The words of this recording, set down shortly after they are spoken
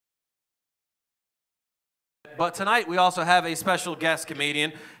But tonight we also have a special guest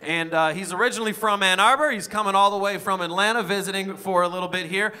comedian, and he's originally from Ann Arbor. He's coming all the way from Atlanta, visiting for a little bit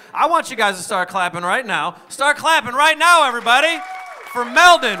here. I want you guys to start clapping right now. Start clapping right now, everybody, for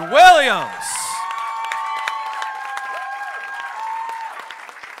Meldon Williams.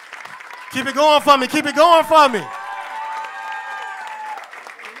 Keep it going for me, keep it going for me.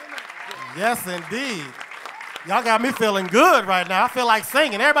 Yes, indeed. Y'all got me feeling good right now. I feel like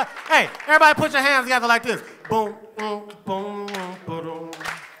singing. Everybody, hey, everybody put your hands together like this. Boom, boom, boom, boom,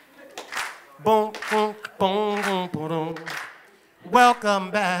 boom, boom, boom, boom.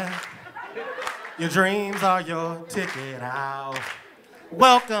 Welcome back. Your dreams are your ticket out.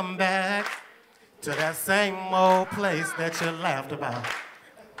 Welcome back to that same old place that you laughed about.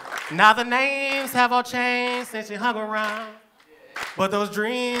 Now the names have all changed since you hung around, but those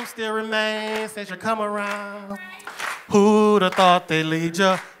dreams still remain since you come around. Who'd have thought they'd lead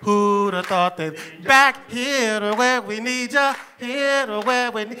ya? Who'd have thought they'd back here to where we need ya? Here to where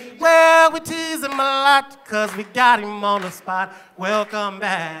we need. Well, we tease him a lot, cause we got him on the spot. Welcome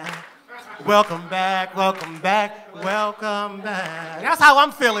back. Welcome back, welcome back, welcome back. That's how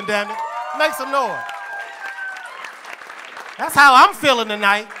I'm feeling, damn it. Make some noise. That's how I'm feeling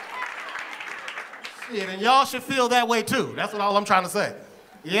tonight. Shit, and y'all should feel that way too. That's what all I'm trying to say.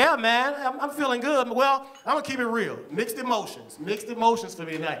 Yeah, man, I'm feeling good. Well, I'm gonna keep it real. Mixed emotions for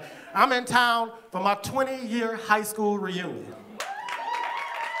me tonight. I'm in town for my 20-year high school reunion.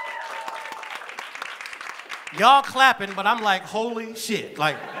 Y'all clapping, but I'm like, holy shit.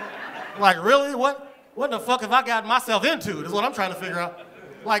 Like really? What the fuck have I gotten myself into? Is what I'm trying to figure out.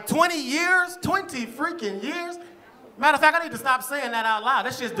 Like 20 years? 20 freaking years? Matter of fact, I need to stop saying that out loud.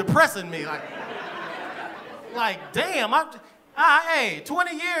 That shit's depressing me. Like damn, hey,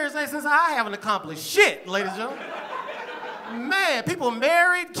 20 years since I haven't accomplished shit, ladies and gentlemen. Man, people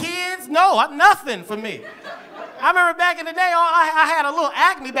married, kids, no, nothing for me. I remember back in the day, I had a little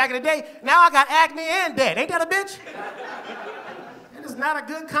acne back in the day. Now I got acne and debt. Ain't that a bitch? It is not a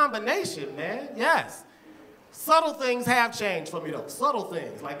good combination, man. Yes. Subtle things have changed for me, though. Subtle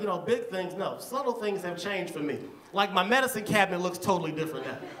things, like, you know, big things, no. Subtle things have changed for me. Like my medicine cabinet looks totally different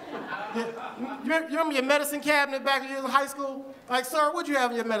now. You remember your medicine cabinet back when you was in high school? Like, sir, what'd you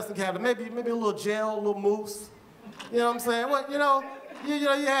have in your medicine cabinet? Maybe a little gel, a little mousse. You know what I'm saying? What, you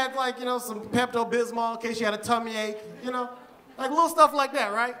had like, some Pepto-Bismol in case you had a tummy ache, like little stuff like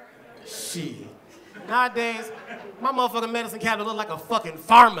that, right? Shit. Nowadays, my motherfucking medicine cabinet look like a fucking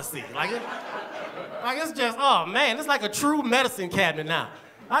pharmacy. Like it's just, oh man, it's like a true medicine cabinet now.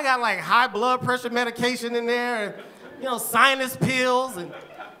 I got like high blood pressure medication in there, and sinus pills, and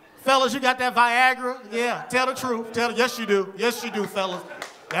fellas, you got that Viagra? Yeah, tell the truth. Yes you do. Yes you do, fellas.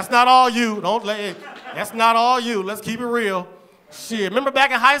 That's not all you. That's not all you. Let's keep it real. Shit, remember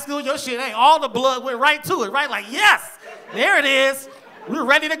back in high school, your shit, hey, all the blood went right to it, right? Like, yes, there it is. We're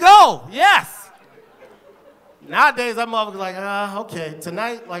ready to go. Yes. Nowadays, that motherfucker's like, okay,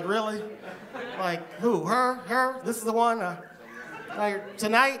 tonight, like really? Like, who? Her? This is the one? Like,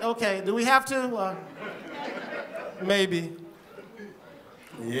 tonight? Okay, do we have to? Maybe.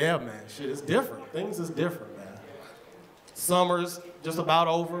 Yeah, man, shit, it's different. Things is different, man. Summer's just about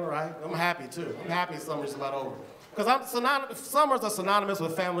over, right? I'm happy, too. I'm happy summer's about over. Because summers are synonymous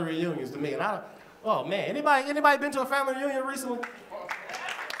with family reunions to me. And oh, man, anybody been to a family reunion recently?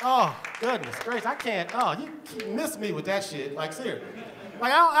 Oh, goodness gracious, I can't, you miss me with that shit, like seriously.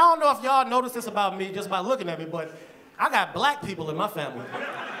 Like, I don't know if y'all noticed this about me just by looking at me, but I got black people in my family.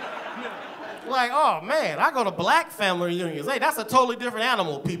 Like, oh man, I go to black family reunions. Hey, that's a totally different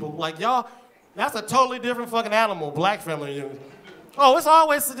animal, people. Like y'all, that's a totally different fucking animal, black family reunions. Oh, it's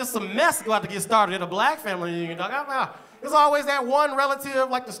always just some mess about to get started at a black family reunion, dog. There's always that one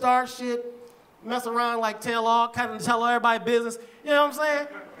relative, like the star shit, mess around, like tell everybody business. You know what I'm saying?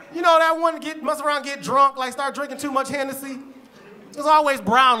 You know that one mess around, get drunk, like start drinking too much Hennessy. There's always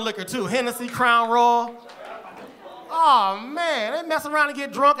brown liquor too, Hennessy, Crown Royal. Oh man, they mess around and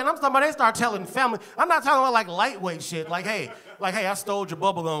get drunk, and I'm talking about they start telling family. I'm not talking about like lightweight shit, like hey, I stole your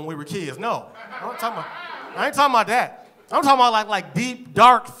bubble gum when we were kids. No, I ain't talking about that. I'm talking about like deep,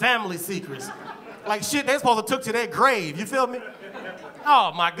 dark family secrets. Like shit they supposed to took to their grave, you feel me?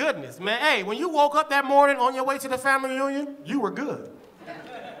 Oh my goodness, man. Hey, when you woke up that morning on your way to the family reunion, you were good.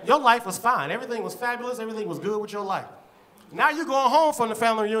 Your life was fine. Everything was fabulous. Everything was good with your life. Now you going home from the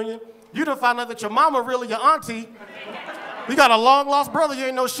family reunion, you done found out that your mama really your auntie. You got a long lost brother you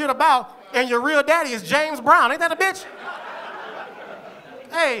ain't know shit about, and your real daddy is James Brown. Ain't that a bitch?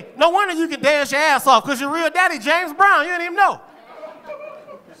 Hey, no wonder you can dance your ass off, because your real daddy, James Brown, you didn't even know.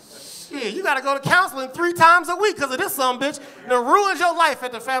 Shit, you gotta go to counseling 3 times a week because of this son bitch that ruins your life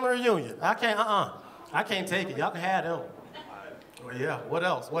at the family reunion. I can't, I can't take it. Y'all can have them. Well, yeah, what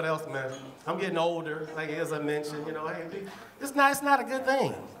else? What else, man? I'm getting older, like as I mentioned, you know, hey, it's not a good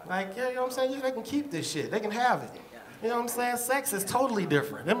thing. Like, you know what I'm saying? They can keep this shit. They can have it. You know what I'm saying? Sex is totally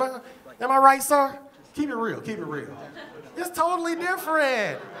different. Am I right, sir? Keep it real, keep it real. It's totally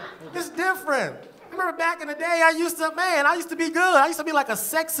different. It's different. I remember back in the day, I used to be good. I used to be like a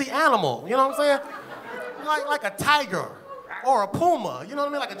sexy animal, you know what I'm saying? Like a tiger or a puma, you know what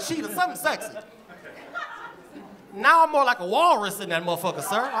I mean? Like a cheetah, something sexy. Now I'm more like a walrus in that motherfucker,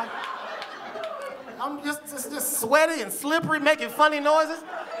 sir. I'm just sweaty and slippery, making funny noises.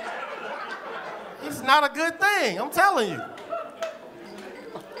 It's not a good thing, I'm telling you.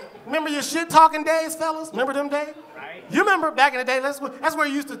 Remember your shit-talking days, fellas? Remember them days? Right. You remember back in the day, that's where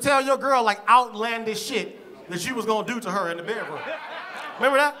you used to tell your girl like outlandish shit that you was gonna do to her in the bedroom.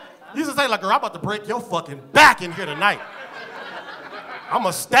 Remember that? You used to say like, girl, I'm about to break your fucking back in here tonight. I'm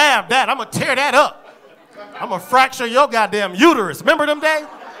gonna stab that, I'm gonna tear that up. I'm gonna fracture your goddamn uterus. Remember them days?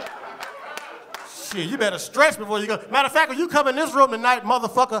 Shit, you better stretch before you go. Matter of fact, when you come in this room tonight,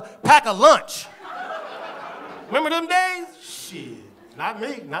 motherfucker, pack a lunch. Remember them days? Shit, not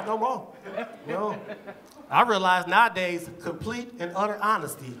me, not no more. No. I realize nowadays, complete and utter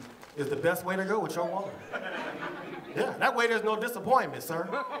honesty is the best way to go with your woman. Yeah, that way there's no disappointment, sir.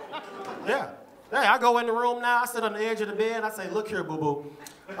 Yeah. Hey, I go in the room now, I sit on the edge of the bed, I say, look here, boo-boo.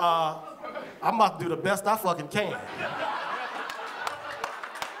 I'm about to do the best I fucking can.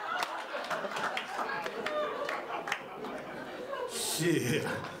 Shit.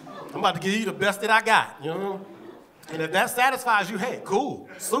 I'm about to give you the best that I got, you know? And if that satisfies you, hey, cool,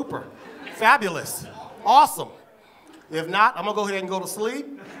 super, fabulous, awesome. If not, I'm gonna go ahead and go to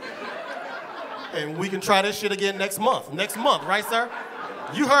sleep. And we can try this shit again next month. Next month, right, sir?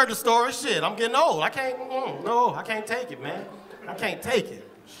 You heard the story, shit, I'm getting old. I can't take it, man. I can't take it,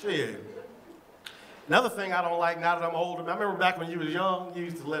 shit. Another thing I don't like now that I'm older, I remember back when you was young, you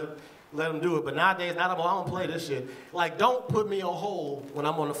used to let them do it, but nowadays, now that I don't play this shit. Like, don't put me on hold when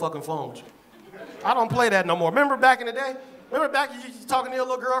I'm on the fucking phone with you. I don't play that no more. Remember back in the day? Remember back you talking to your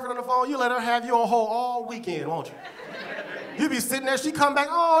little girlfriend on the phone, you let her have you on hold all weekend, won't you? You be sitting there, she come back,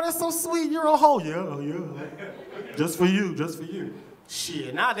 oh, that's so sweet, you're on hold. Yeah. Just for you, just for you.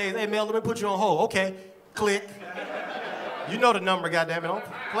 Shit, nowadays, hey, Meldon, let me put you on hold. Okay, click. You know the number, goddammit. Don't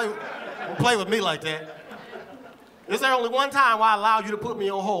play with me like that. Is there only one time where I allow you to put me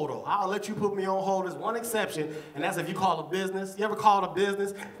on hold, though? I'll let you put me on hold. There's one exception, and that's if you call a business. You ever called a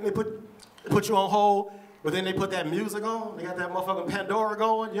business, and they put you on hold, but then they put that music on? They got that motherfucking Pandora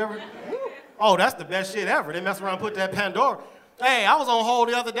going. You ever? Oh, that's the best shit ever. They mess around and put that Pandora. Hey, I was on hold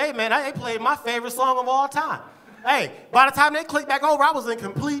the other day, man. They played my favorite song of all time. Hey, by the time they clicked back over, I was in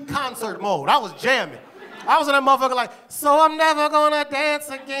complete concert mode. I was jamming. I was in that motherfucker like, so I'm never gonna dance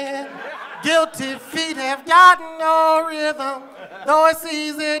again. Guilty feet have got no rhythm, though it's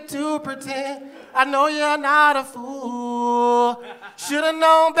easy to pretend. I know you're not a fool. Should've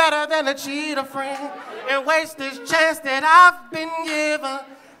known better than to cheat a friend and waste this chance that I've been given.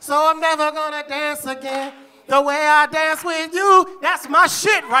 So I'm never gonna dance again the way I dance with you. That's my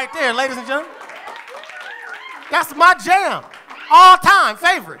shit right there, ladies and gentlemen. That's my jam, all time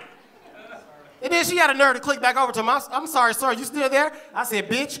favorite. And then she had a nerve to click back over to me. I'm sorry, sir, you still there? I said,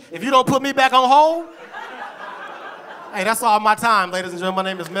 bitch, if you don't put me back on hold. Hey, that's all my time, ladies and gentlemen. My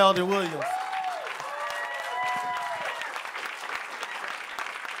name is Meldon Williams.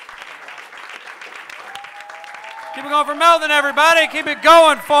 Keep it going for Meldon, everybody. Keep it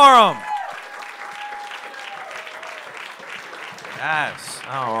going for him. Yes,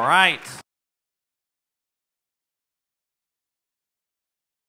 all right.